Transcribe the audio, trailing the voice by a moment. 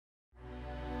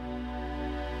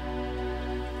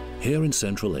Here in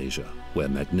Central Asia, where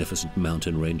magnificent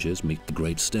mountain ranges meet the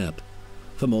Great Steppe,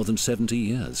 for more than 70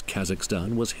 years,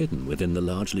 Kazakhstan was hidden within the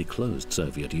largely closed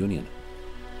Soviet Union.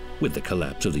 With the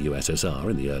collapse of the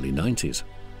USSR in the early 90s,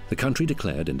 the country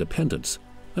declared independence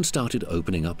and started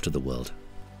opening up to the world.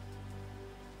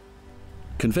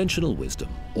 Conventional wisdom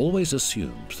always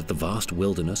assumed that the vast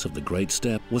wilderness of the Great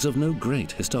Steppe was of no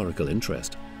great historical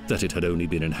interest, that it had only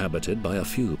been inhabited by a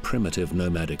few primitive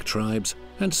nomadic tribes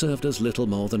and served as little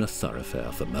more than a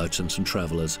thoroughfare for merchants and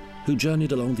travelers who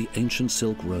journeyed along the ancient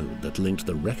Silk Road that linked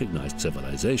the recognized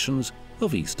civilizations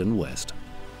of East and West.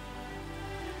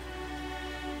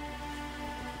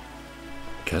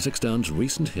 Kazakhstan's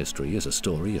recent history is a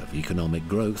story of economic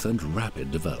growth and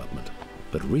rapid development.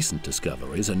 But recent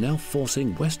discoveries are now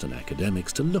forcing Western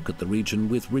academics to look at the region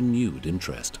with renewed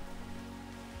interest.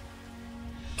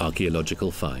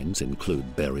 Archaeological finds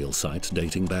include burial sites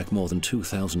dating back more than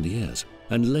 2,000 years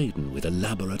and laden with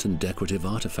elaborate and decorative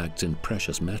artifacts in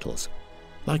precious metals,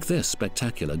 like this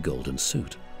spectacular golden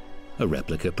suit, a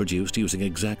replica produced using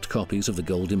exact copies of the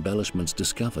gold embellishments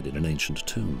discovered in an ancient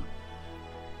tomb.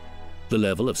 The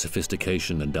level of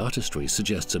sophistication and artistry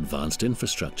suggests advanced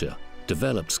infrastructure,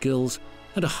 developed skills,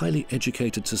 and a highly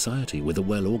educated society with a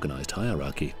well-organized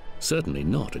hierarchy, certainly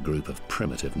not a group of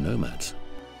primitive nomads.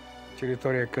 The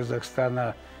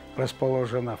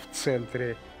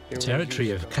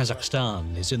territory of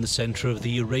Kazakhstan is in the center of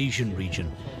the Eurasian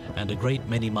region, and a great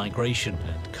many migration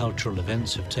and cultural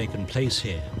events have taken place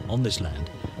here, on this land,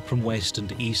 from west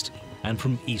and east, and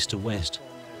from east to west.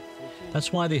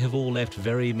 That's why they have all left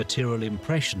very material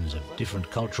impressions of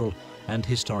different cultural and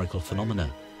historical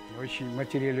phenomena. Очень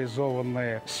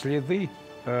материализованные следы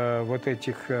вот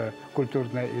этих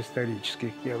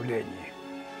культурно-исторических явлений.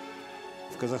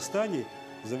 В Казахстане,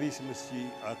 в зависимости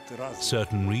от разных...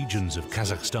 Certain regions of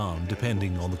Kazakhstan,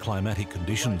 depending on the climatic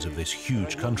conditions of this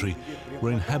huge country,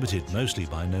 were inhabited mostly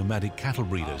by nomadic cattle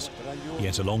breeders.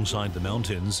 Yet alongside the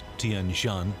mountains, Tian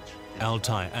Shan,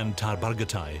 Altai and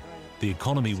Tarbargatai, the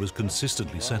economy was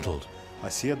consistently settled.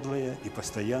 Оседлая и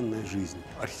постоянная жизнь.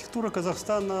 Архитектура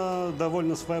Казахстана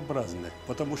довольно своеобразная,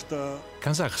 потому что...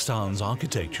 Kazakhstan's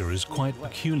architecture is quite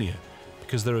peculiar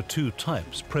because there are two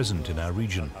types present in our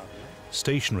region.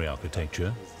 Stationary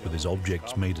architecture, with its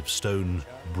objects made of stone,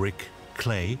 brick,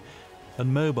 clay,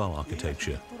 and mobile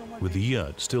architecture, with the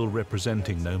yurt still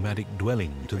representing nomadic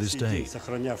dwelling to this day.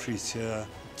 Сохранявшийся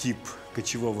тип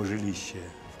кочевого жилища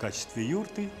в качестве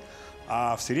юрты.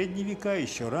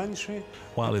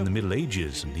 While in the Middle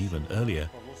Ages and even earlier,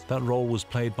 that role was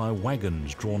played by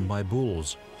wagons drawn by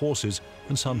bulls, horses,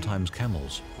 and sometimes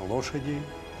camels.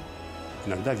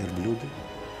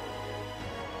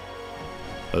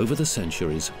 Over the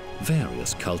centuries,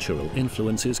 various cultural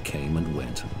influences came and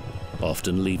went,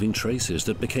 often leaving traces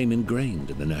that became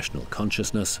ingrained in the national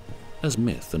consciousness as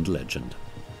myth and legend.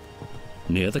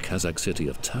 Near the Kazakh city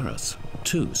of Taras,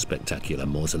 two spectacular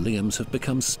mausoleums have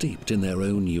become steeped in their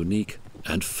own unique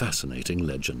and fascinating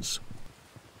legends.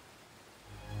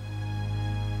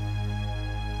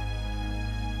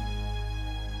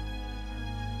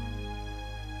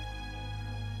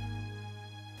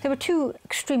 There were two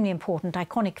extremely important,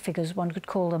 iconic figures, one could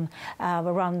call them,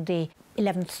 around the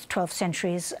 11th, 12th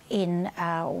centuries in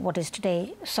what is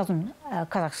today southern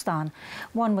Kazakhstan.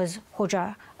 One was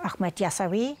Hoja Ahmed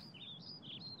Yasavi,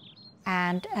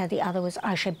 and the other was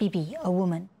Aisha Bibi, a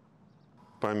woman.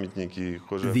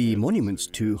 The monuments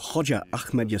to Hoja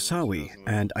Ahmed Yasawi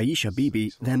and Aisha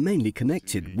Bibi, they're mainly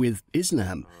connected with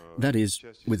Islam, that is,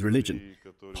 with religion.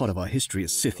 Part of our history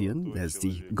is Scythian, there's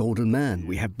the Golden Man,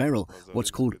 we have Beryl,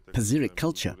 what's called Paziric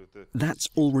culture. That's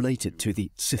all related to the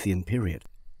Scythian period.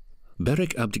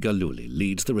 Berik Abdigaluli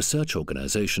leads the research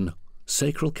organization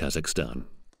Sacral Kazakhstan.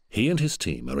 He and his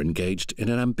team are engaged in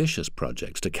an ambitious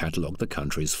project to catalogue the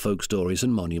country's folk stories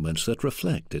and monuments that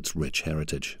reflect its rich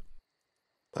heritage.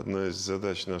 One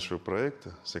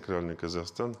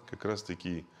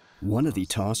of the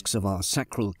tasks of our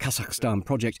Sacral Kazakhstan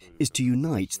project is to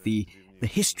unite the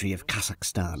history of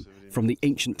Kazakhstan from the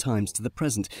ancient times to the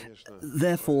present.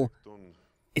 Therefore,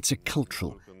 it's a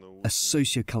cultural, a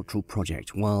socio-cultural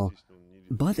project, while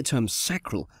by the term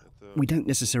sacral, we don't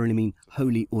necessarily mean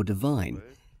holy or divine.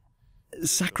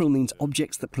 Sacral means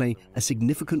objects that play a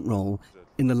significant role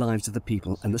in the lives of the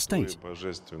people and the state.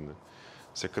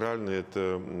 Сакральные —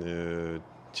 это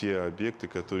те объекты,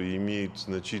 которые имеют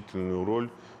значительную роль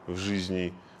в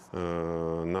жизни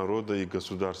народа и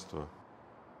государства.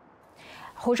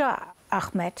 Hoja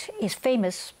Ahmed is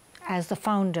famous as the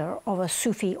founder of a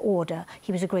Sufi order.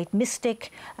 He was a great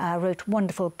mystic, wrote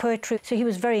wonderful poetry, so he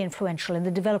was very influential in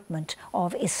the development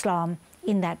of Islam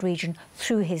in that region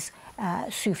through his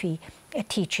Sufi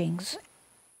teachings.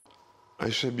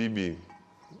 Aisha Bibi.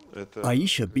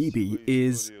 Aisha Bibi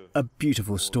is a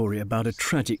beautiful story about a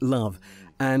tragic love,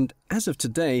 and as of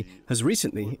today, has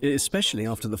recently, especially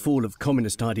after the fall of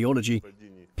communist ideology,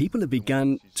 people have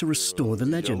begun to restore the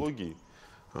legend.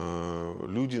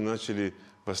 Люди начали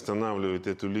восстанавливать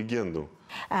эту легенду.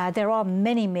 There are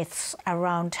many myths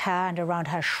around her and around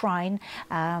her shrine.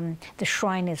 The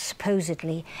shrine is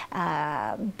supposedly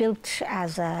built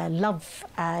as a love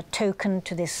token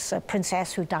to this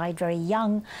princess who died very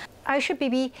young. Aisha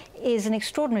Bibi is an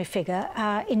extraordinary figure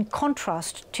in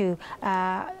contrast to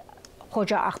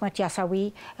Hoja Ahmad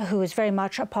Yasawi, who is very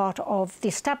much a part of the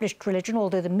established religion,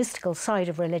 although the mystical side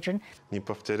of religion.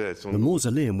 The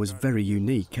mausoleum was very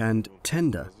unique and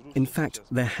tender. In fact,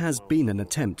 there has been an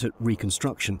attempt at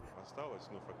reconstruction.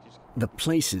 The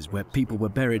places where people were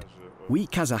buried, we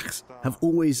Kazakhs have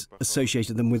always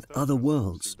associated them with other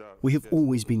worlds. We have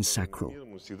always been sacral.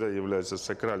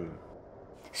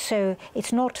 So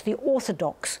it's not the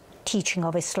orthodox teaching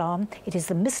of Islam, it is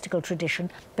the mystical tradition,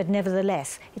 but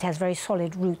nevertheless it has very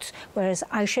solid roots, whereas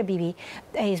Aisha Bibi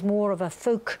is more of a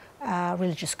folk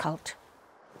religious cult.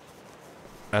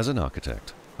 As an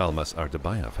architect, Almas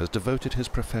Ardabayev has devoted his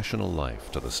professional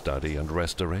life to the study and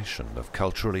restoration of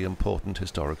culturally important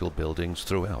historical buildings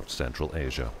throughout Central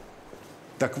Asia.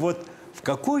 Так вот, в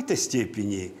какой-то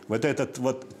степени вот эта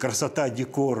вот красота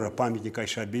декора памятника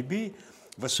Аиша Биби.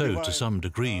 So, to some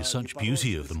degree, such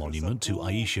beauty of the monument to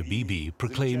Aisha Bibi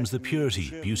proclaims the purity,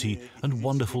 beauty and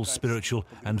wonderful spiritual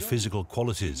and physical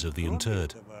qualities of the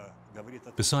interred.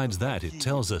 Besides that, it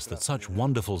tells us that such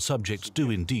wonderful subjects do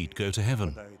indeed go to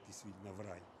heaven.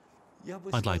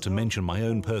 I'd like to mention my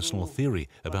own personal theory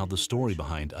about the story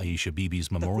behind Aisha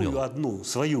Bibi's memorial. Одну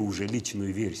свою уже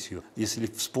личную версию. Если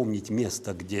вспомнить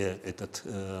место, где этот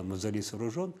мавзолей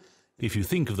сооружен. If you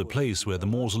think of the place where the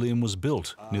mausoleum was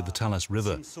built, near the Talas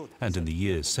River, and in the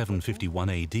year 751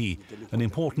 AD, an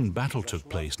important battle took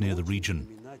place near the region.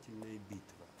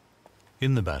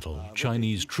 In the battle,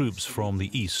 Chinese troops from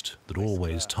the east that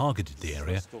always targeted the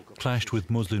area clashed with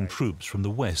Muslim troops from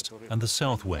the west and the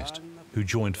southwest, who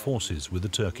joined forces with the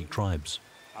Turkic tribes.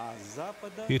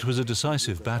 It was a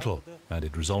decisive battle, and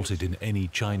it resulted in any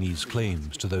Chinese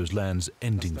claims to those lands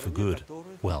ending for good.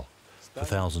 Well, for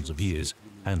thousands of years,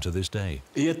 and to this day.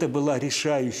 И это была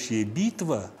решающая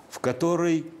битва, в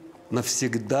которой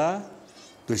навсегда,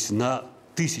 то есть на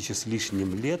тысячи с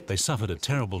лишним лет. They suffered a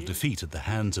terrible defeat at the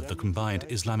hands of the combined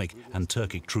Islamic and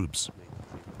Turkic troops.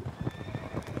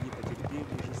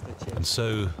 And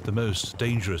so, the most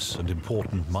dangerous and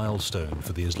important milestone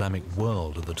for the Islamic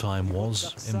world at the time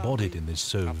was embodied in this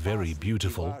so very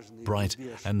beautiful, bright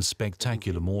and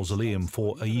spectacular mausoleum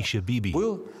for Aisha Bibi.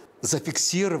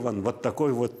 Зафиксирован вот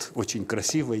такой вот очень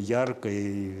красивой,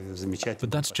 яркой, замечательной. But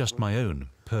that's just my own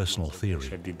personal theory.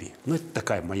 Ну, это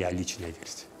такая моя личная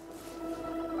версия.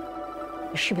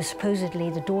 She was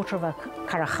supposedly the daughter of a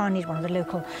Karakhani, one of the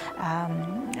local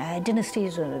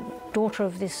dynasties, or daughter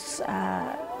of this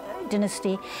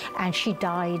dynasty, and she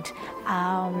died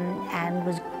and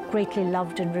was greatly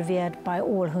loved and revered by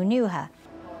all who knew her.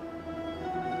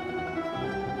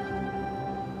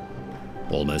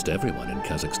 Almost everyone in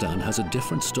Kazakhstan has a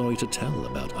different story to tell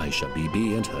about Aisha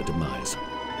Bibi and her demise.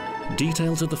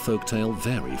 Details of the folktale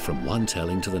vary from one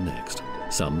telling to the next.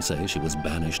 Some say she was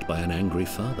banished by an angry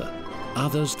father,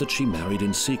 others that she married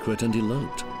in secret and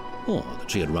eloped, or that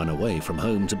she had run away from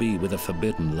home to be with a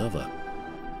forbidden lover.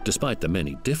 Despite the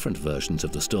many different versions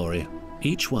of the story,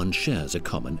 each one shares a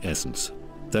common essence,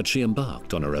 that she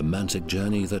embarked on a romantic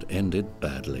journey that ended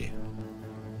badly.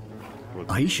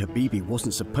 Aisha Bibi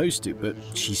wasn't supposed to, but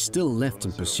she still left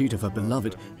in pursuit of her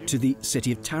beloved to the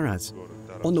city of Taraz.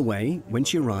 On the way, when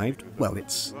she arrived, well,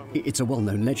 it's a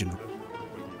well-known legend.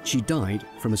 She died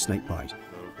from a snake bite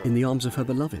in the arms of her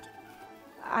beloved.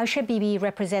 Aisha Bibi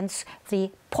represents the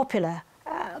popular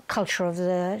culture of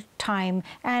the time,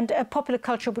 and a popular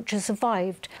culture which has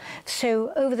survived.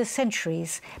 So over the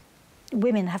centuries,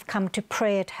 women have come to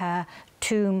pray at her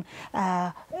tomb,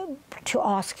 to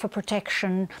ask for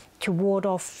protection, to ward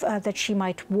off, that she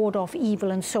might ward off evil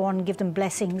and so on, give them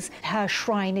blessings. Her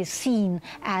shrine is seen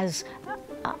as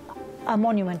a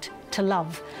monument to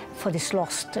love for this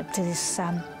lost, to this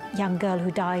young girl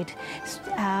who died.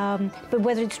 But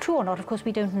whether it's true or not, of course,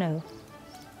 we don't know.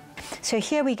 So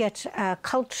here we get a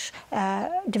cult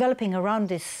developing around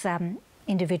this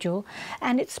individual,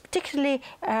 and it's particularly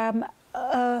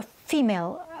a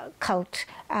female cult.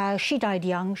 She died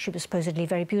young, she was supposedly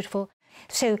very beautiful.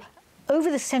 So over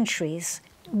the centuries,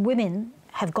 women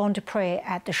have gone to pray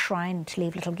at the shrine to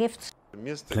leave little gifts.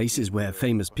 Places where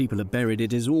famous people are buried,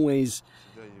 it is always,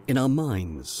 in our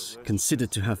minds,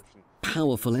 considered to have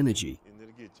powerful energy.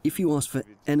 If you ask for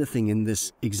anything in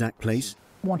this exact place,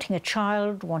 wanting a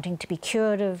child, wanting to be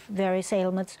cured of various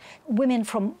ailments, women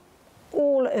from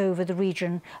all over the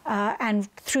region and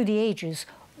through the ages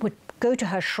would go to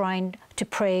her shrine to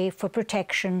pray for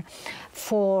protection,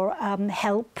 for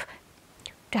help,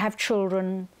 to have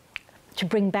children, to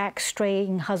bring back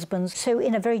straying husbands. So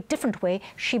in a very different way,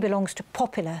 she belongs to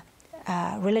popular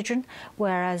religion,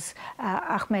 whereas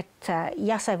Ahmet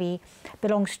Yasavi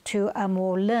belongs to a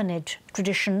more learned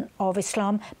tradition of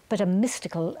Islam, but a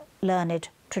mystical learned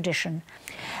tradition.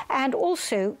 And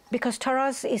also, because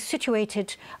Taraz is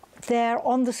situated there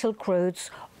on the Silk Roads,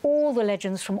 all the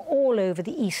legends from all over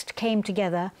the East came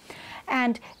together.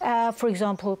 And, for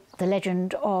example, the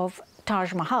legend of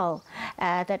Taj Mahal,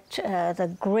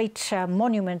 the great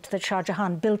monument that Shah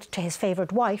Jahan built to his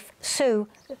favourite wife. So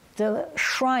the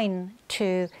shrine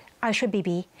to Aisha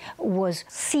Bibi was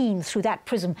seen through that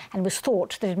prism and was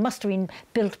thought that it must have been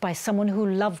built by someone who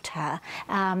loved her,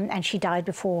 and she died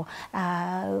before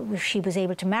she was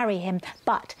able to marry him.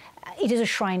 But it is a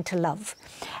shrine to love.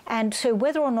 And so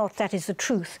whether or not that is the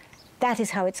truth, that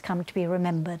is how it's come to be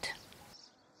remembered.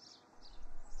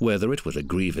 Whether it was a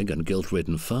grieving and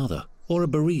guilt-ridden father or a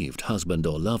bereaved husband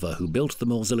or lover who built the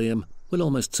mausoleum will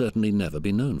almost certainly never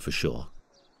be known for sure.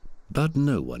 But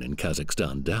no one in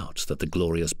Kazakhstan doubts that the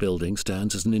glorious building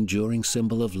stands as an enduring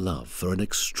symbol of love for an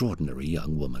extraordinary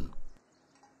young woman.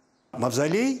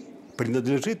 The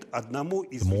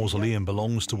mausoleum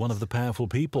belongs to one of the powerful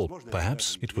people,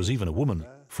 perhaps it was even a woman,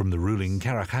 from the ruling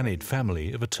Karakhanid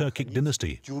family of a Turkic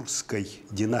dynasty.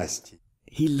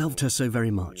 He loved her so very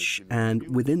much, and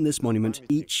within this monument,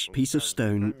 each piece of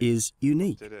stone is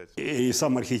unique.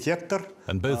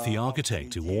 And both the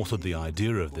architect who authored the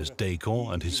idea of this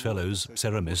decor and his fellows,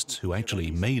 ceramists, who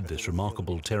actually made this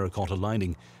remarkable terracotta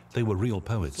lining, they were real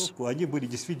poets.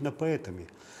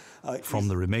 From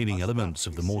the remaining elements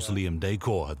of the mausoleum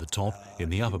decor at the top, in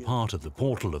the upper part of the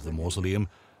portal of the mausoleum,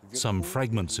 some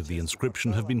fragments of the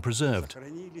inscription have been preserved.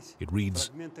 It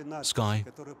reads, "Sky,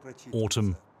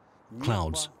 autumn,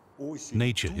 clouds,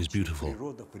 nature is beautiful."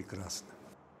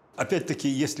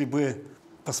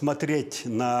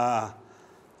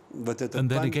 And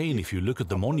then again, if you look at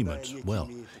the monument, well,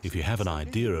 if you have an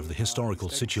idea of the historical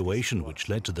situation which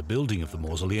led to the building of the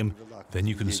mausoleum, then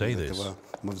you can say this.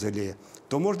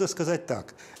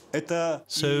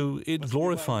 So it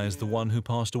glorifies the one who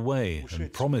passed away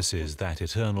and promises that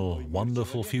eternal,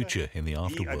 wonderful future in the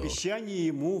afterworld.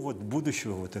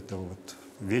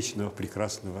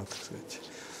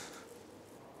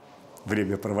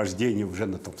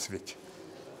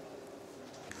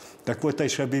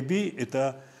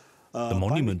 The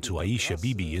monument to Aisha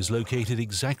Bibi is located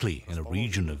exactly in a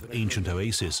region of ancient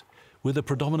oasis with a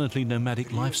predominantly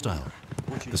nomadic lifestyle.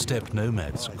 The steppe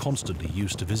nomads constantly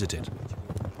used to visit it.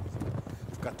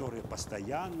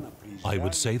 I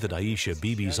would say that Aisha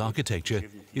Bibi's architecture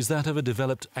is that of a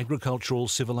developed agricultural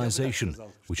civilization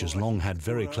which has long had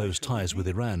very close ties with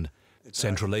Iran,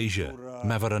 Central Asia,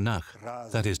 Mavaranakh,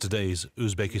 that is today's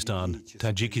Uzbekistan,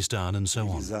 Tajikistan and so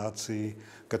on.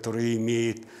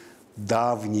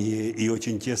 Давние и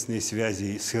очень тесные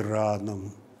связи с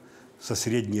Ираном, со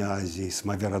Средней Азией, с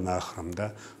Маверанахром,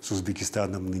 да, с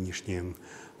Узбекистаном нынешним,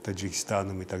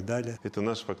 Таджикистаном и так далее. Это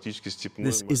наш фактически степной.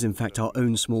 This is in fact our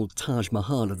own small Taj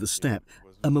Mahal of the steppe,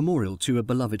 a memorial to a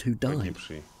beloved who died.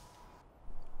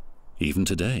 Even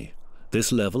today,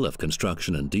 this level of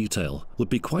construction and detail would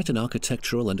be quite an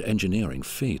architectural and engineering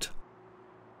feat.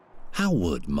 How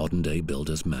would modern-day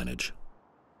builders manage?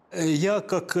 As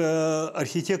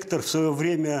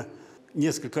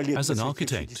an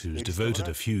architect who's devoted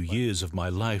a few years of my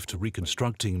life to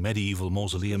reconstructing medieval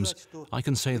mausoleums, I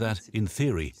can say that, in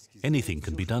theory, anything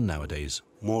can be done nowadays.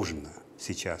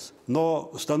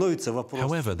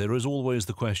 However, there is always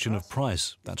the question of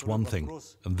price, that's one thing.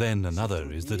 And then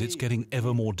another is that it's getting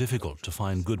ever more difficult to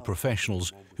find good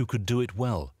professionals who could do it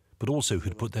well, but also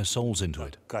who'd put their souls into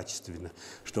it.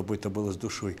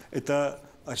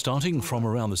 Starting from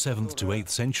around the 7th to 8th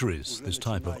centuries, this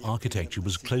type of architecture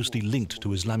was closely linked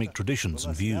to Islamic traditions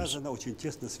and views.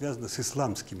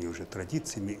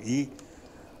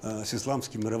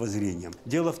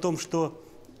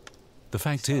 The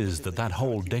fact is that that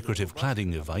whole decorative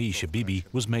cladding of Aisha Bibi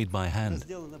was made by hand.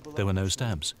 There were no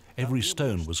stabs. Every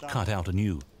stone was cut out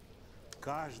anew.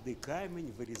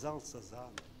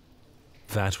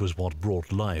 That was what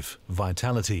brought life,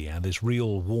 vitality, and this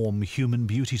real warm human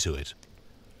beauty to it.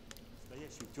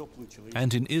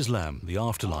 And in Islam, the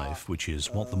afterlife, which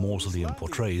is what the mausoleum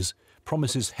portrays,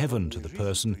 promises heaven to the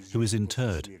person who is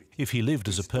interred, if he lived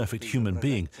as a perfect human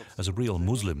being, as a real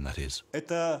Muslim, that is.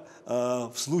 Это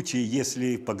в случае,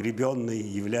 если погребенный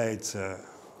является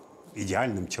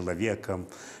идеальным человеком,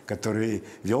 который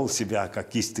вел себя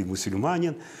как истинный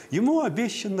мусульманин, ему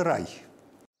обещан рай.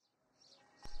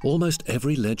 Almost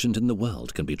every legend in the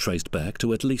world can be traced back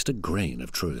to at least a grain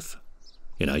of truth.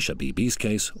 In Aisha Bibi's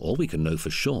case, all we can know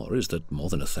for sure is that more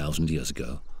than 1,000 years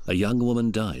ago, a young woman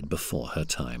died before her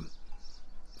time,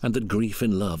 and that grief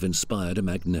in love inspired a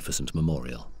magnificent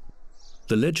memorial.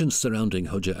 The legends surrounding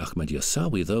Hoja Ahmed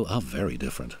Yasawi, though, are very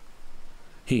different.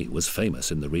 He was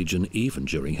famous in the region even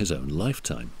during his own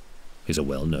lifetime. He's a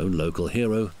well-known local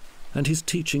hero, and his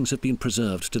teachings have been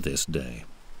preserved to this day.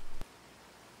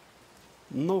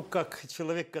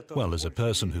 Well, as a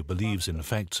person who believes in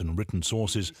facts and written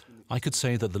sources, I could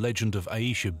say that the legend of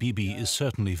Aisha Bibi is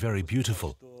certainly very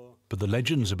beautiful. But the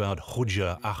legends about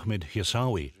Hoja Ahmed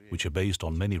Yasawi, which are based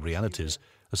on many realities,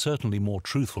 are certainly more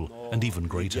truthful and even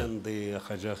greater.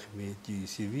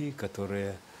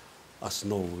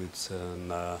 Основывается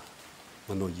на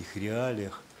многих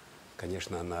реалиях,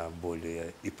 конечно, она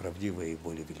более и правдивая, и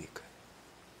более великая.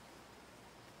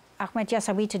 Ahmed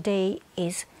Yasawi today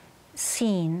is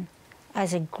seen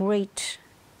as a great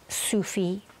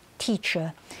Sufi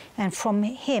teacher, and from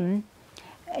him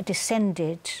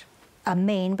descended a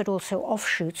main, but also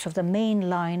offshoots of the main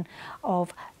line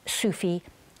of Sufi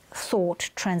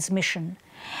thought transmission.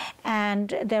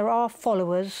 And there are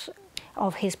followers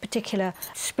of his particular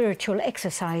spiritual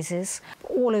exercises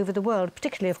all over the world,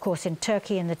 particularly, of course, in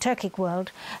Turkey and the Turkic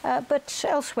world, but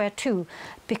elsewhere too,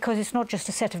 because it's not just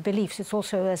a set of beliefs, it's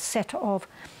also a set of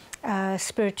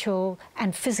spiritual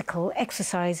and physical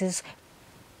exercises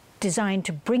designed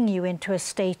to bring you into a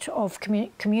state of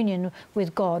communion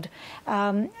with God.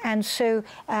 And so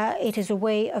it is a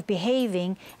way of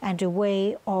behaving and a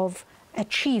way of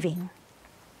achieving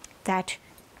that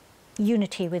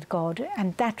unity with God,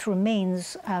 and that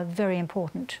remains very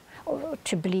important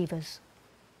to believers.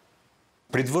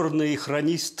 Придворный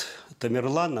хронист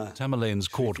Тамерлана, Tamerlane's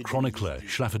court chronicler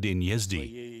Shrafuddin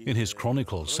Yezdi, in his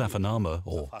chronicle Safarnama,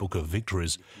 or Book of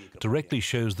Victories, directly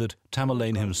shows that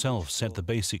Tamerlane himself set the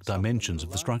basic dimensions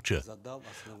of the structure,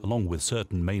 along with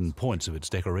certain main points of its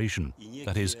decoration.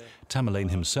 That is, Tamerlane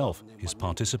himself, his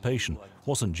participation,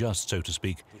 wasn't just, so to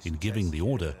speak, in giving the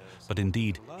order, but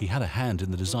indeed he had a hand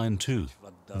in the design too.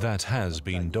 That has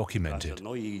been documented.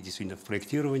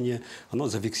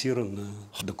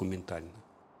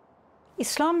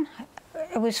 Islam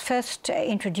was first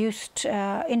introduced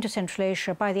into Central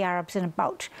Asia by the Arabs in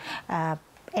about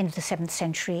end of the 7th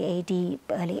century AD,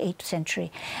 early 8th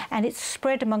century, and it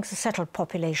spread amongst the settled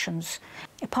populations,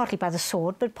 partly by the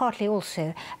sword, but partly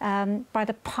also by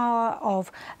the power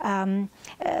of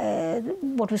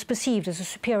what was perceived as a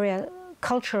superior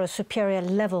culture, a superior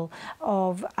level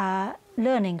of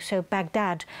learning. So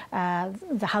Baghdad,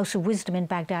 the House of Wisdom in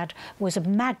Baghdad, was a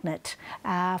magnet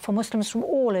for Muslims from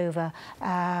all over,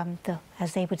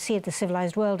 as they would see it, the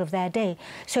civilized world of their day.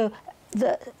 So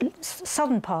the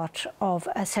southern part of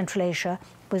Central Asia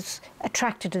was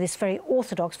attracted to this very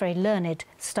orthodox, very learned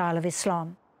style of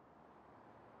Islam.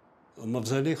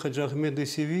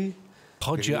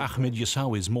 Hoja Ahmed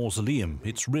Yasawi's mausoleum,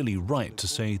 it's really right to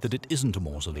say that it isn't a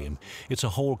mausoleum. It's a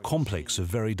whole complex of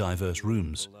very diverse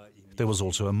rooms. There was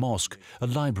also a mosque, a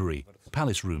library,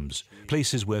 palace rooms,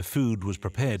 places where food was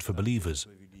prepared for believers,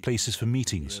 places for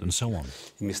meetings, and so on.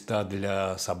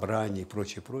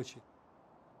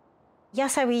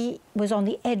 Yasawi was on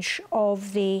the edge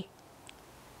of the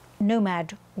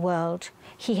nomad world.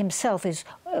 He himself is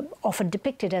often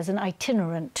depicted as an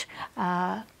itinerant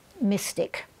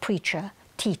mystic, preacher,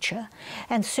 teacher.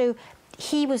 And so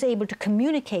he was able to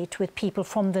communicate with people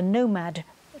from the nomad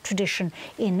tradition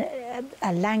in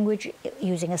a language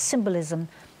using a symbolism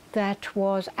that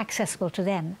was accessible to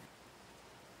them.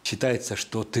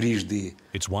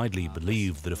 It's widely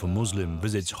believed that if a Muslim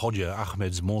visits Hoja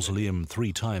Ahmed's mausoleum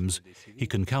 3 times, he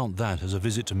can count that as a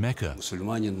visit to Mecca.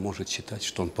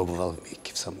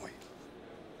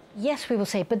 Yes, we will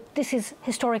say, but this is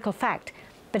historical fact.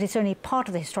 But it's only part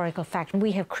of the historical fact.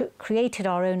 We have created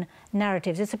our own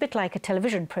narratives. It's a bit like a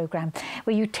television program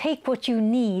where you take what you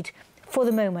need for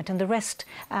the moment and the rest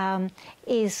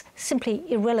is simply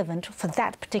irrelevant for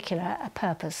that particular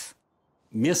purpose.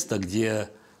 And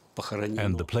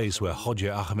the place where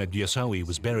Hoja Ahmed Yasawi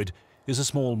was buried is a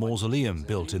small mausoleum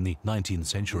built in the 19th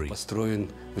century.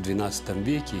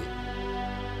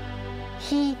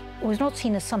 He was not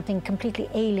seen as something completely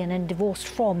alien and divorced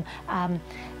from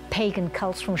pagan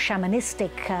cults, from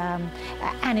shamanistic,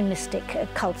 animistic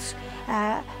cults.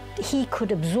 He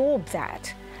could absorb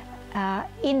that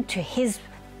into his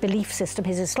belief system,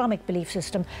 his Islamic belief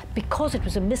system, because it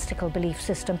was a mystical belief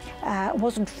system,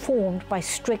 wasn't formed by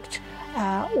strict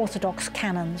orthodox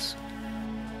canons.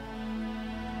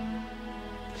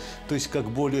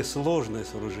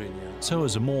 So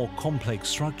as a more complex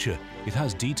structure, it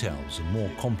has details and more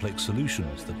complex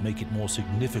solutions that make it more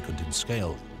significant in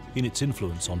scale, in its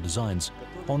influence on designs,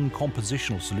 on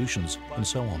compositional solutions, and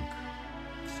so on.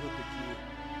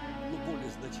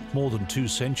 More than 2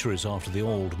 centuries after the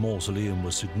old mausoleum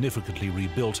was significantly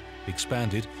rebuilt,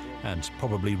 expanded, and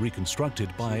probably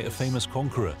reconstructed by a famous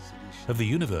conqueror of the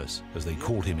universe, as they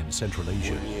called him in Central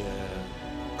Asia.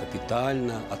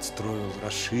 Капитально отстроил,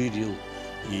 расширил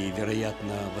и,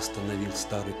 вероятно, восстановил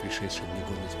старый пришедший в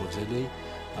негодность мавзолей,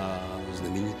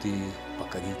 знаменитый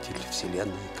покоритель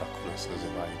Вселенной, как у нас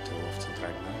называют его в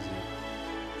Центральной Азии.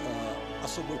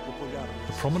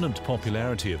 The prominent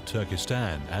popularity of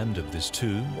Turkestan and of this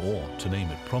tomb, or to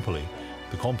name it properly,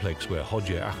 the complex where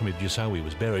Hoja Ahmed Yasawi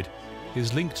was buried,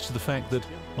 is linked to the fact that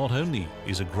not only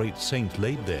is a great saint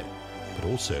laid there, but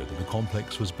also that the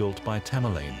complex was built by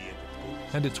Tamerlane.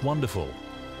 And it's wonderful,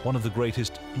 one of the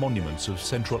greatest monuments of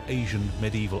Central Asian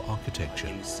medieval architecture.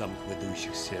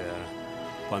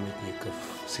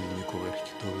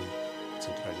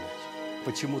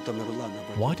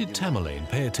 Why did Tamerlane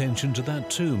pay attention to that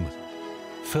tomb?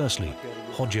 Firstly,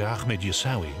 Hoja Ahmed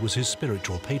Yasawi was his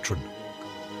spiritual patron.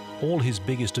 All his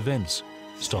biggest events,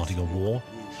 starting a war,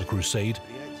 a crusade,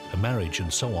 a marriage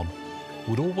and so on,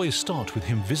 would always start with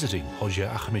him visiting Hoja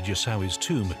Ahmed Yasawi's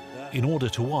tomb in order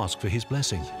to ask for his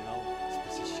blessing.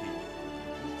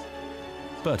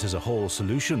 But as a whole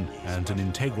solution, and an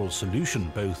integral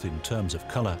solution both in terms of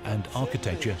colour and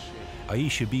architecture,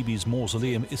 Aisha Bibi's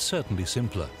mausoleum is certainly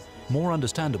simpler, more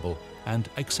understandable and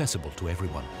accessible to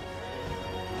everyone.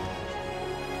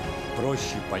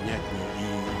 Проще, понятнее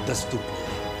и доступнее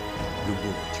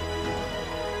любому человеку.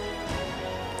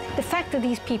 The fact that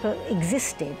these people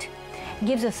existed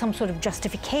gives us some sort of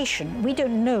justification. We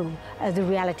don't know the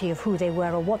reality of who they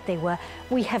were or what they were.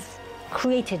 We have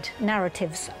created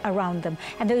narratives around them,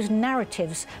 and those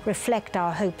narratives reflect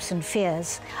our hopes and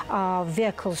fears, our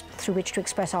vehicles through which to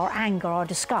express our anger, our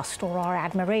disgust, or our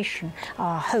admiration,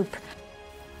 our hope.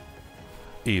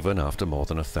 Even after more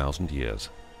than 1,000 years,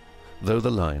 though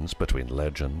the lines between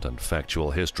legend and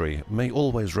factual history may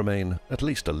always remain at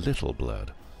least a little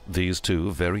blurred, these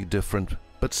two very different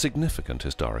but significant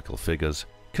historical figures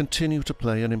continue to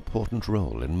play an important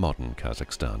role in modern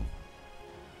Kazakhstan.